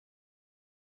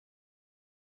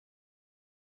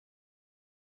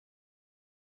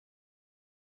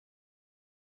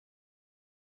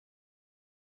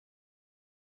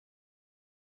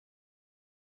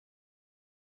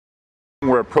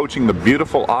We're approaching the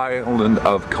beautiful island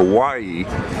of Kauai,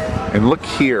 and look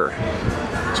here.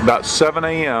 It's about 7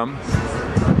 a.m.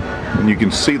 and you can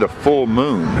see the full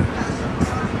moon.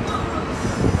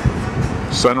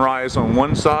 Sunrise on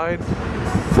one side,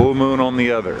 full moon on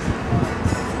the other.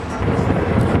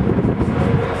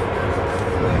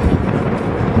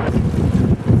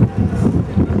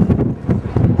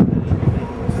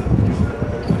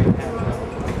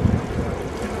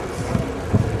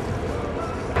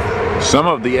 Some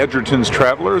of the Edgerton's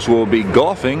travelers will be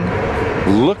golfing.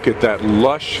 Look at that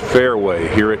lush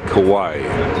fairway here at Kauai.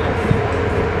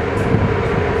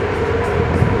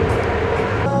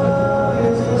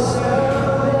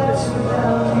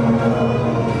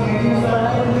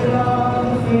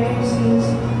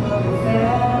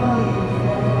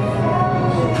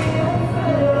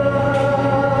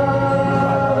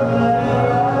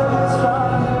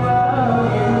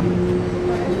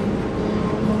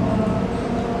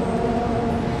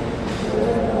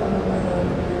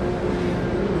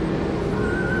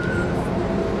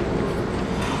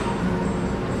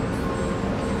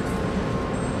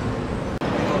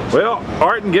 Well,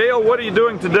 Art and Gail, what are you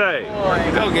doing today?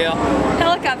 Go, Gail.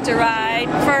 Helicopter ride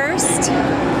first,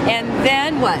 and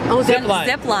then what? Oh, zip line.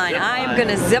 Zip line. I'm going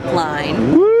to zip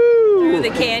line Woo! through the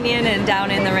canyon and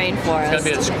down in the rainforest. It's going to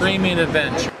be a screaming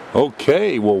adventure.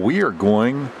 Okay, well, we are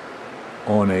going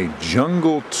on a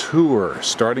jungle tour,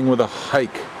 starting with a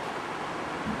hike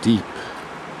deep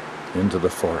into the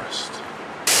forest.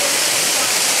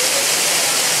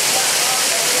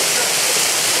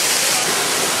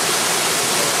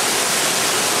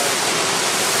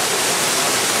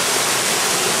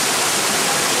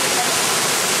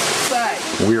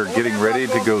 We are getting ready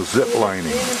to go zip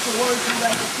lining. You're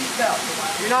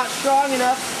not strong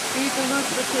enough. Feet the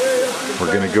loose material.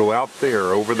 We're going to go out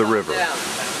there over the river. As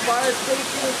far as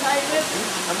safety and tightness,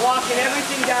 I'm walking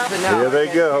everything down. Here they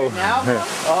go. Now,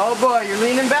 oh boy, you're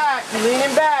leaning back. You're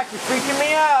leaning back. You're freaking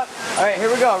me out. All right,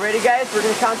 here we go. Ready, guys? We're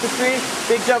going to count to 3.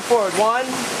 Big jump forward. 1, 2,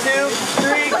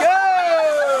 3, go!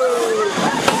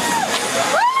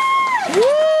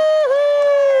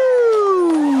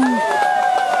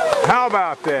 How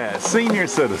about that? Senior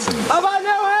citizens. How about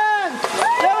no hands?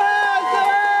 No hands! No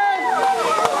hands!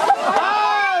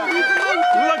 Oh,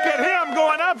 Look at him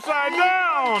going upside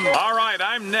down. All right,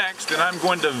 I'm next, and I'm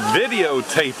going to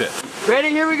videotape it. ready?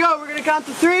 Here we go. We're going to count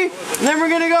to 3, and then we're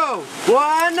going to go.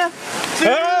 1, 2,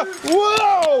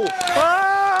 whoa!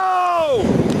 Whoa!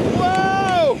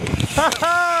 Whoa! Ha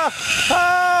ha!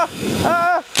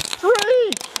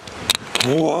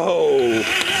 3! Whoa!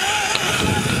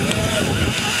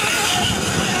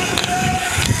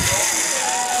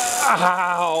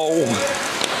 Ow!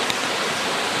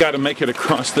 Got to make it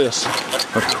across this,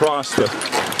 across the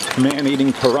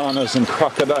man-eating piranhas and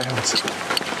crocodiles.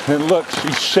 And look,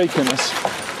 she's shaking us.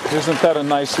 Isn't that a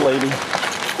nice lady?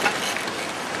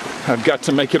 I've got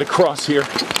to make it across here.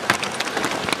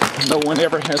 No one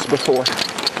ever has before.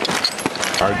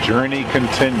 Our journey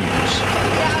continues.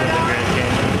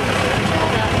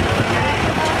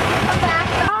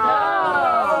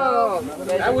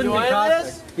 That wouldn't be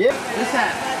this? Yep. This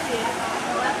hand.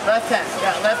 Left hand.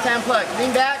 Yeah, left hand plug.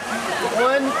 Lean back.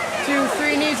 1, 2,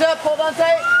 3. Knees up. Hold on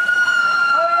tight.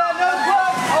 Oh yeah, nose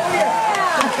plug. Oh yeah.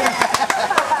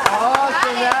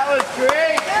 Awesome. That was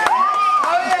great.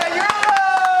 Oh yeah, you're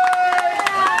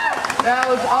right. That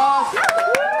was awesome.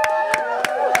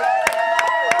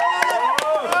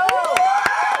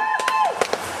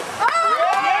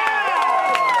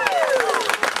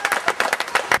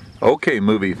 Okay,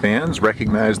 movie fans,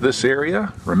 recognize this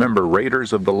area? Remember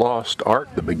Raiders of the Lost Ark,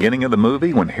 the beginning of the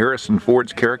movie, when Harrison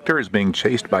Ford's character is being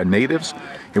chased by natives?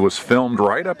 It was filmed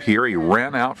right up here. He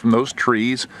ran out from those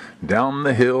trees, down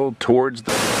the hill, towards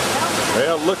the...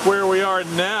 Well, look where we are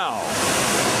now.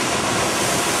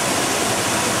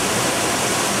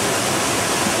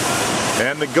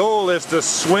 And the goal is to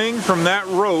swing from that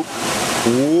rope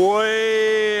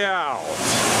way out.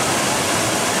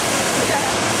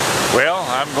 Well,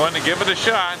 I'm going to give it a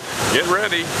shot. Get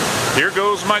ready. Here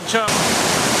goes my chum.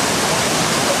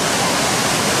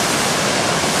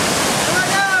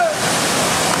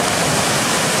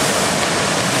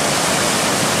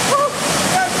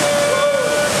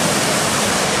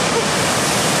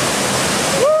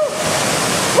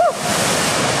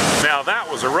 Now that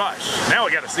was a rush. Now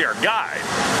we got to see our guide.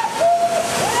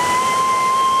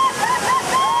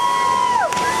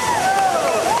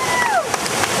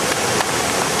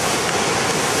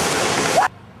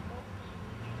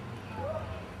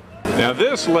 Now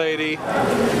this lady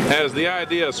has the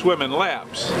idea of swimming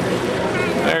laps.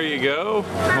 There you go,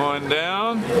 on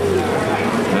down.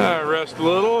 Rest a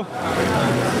little.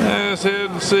 Let's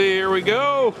head and see. Here we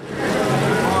go.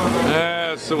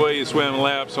 That's the way you swim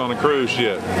laps on a cruise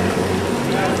ship.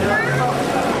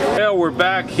 Well, we're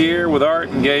back here with Art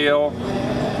and Gail,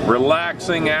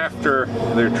 relaxing after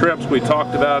their trips we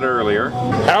talked about earlier.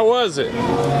 How was it?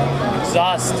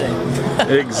 Exhausting.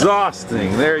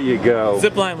 Exhausting. There you go.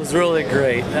 Zipline was really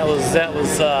great. That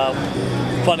was a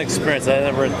fun experience. I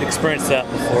never experienced that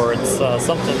before. It's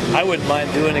something I wouldn't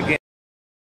mind doing again.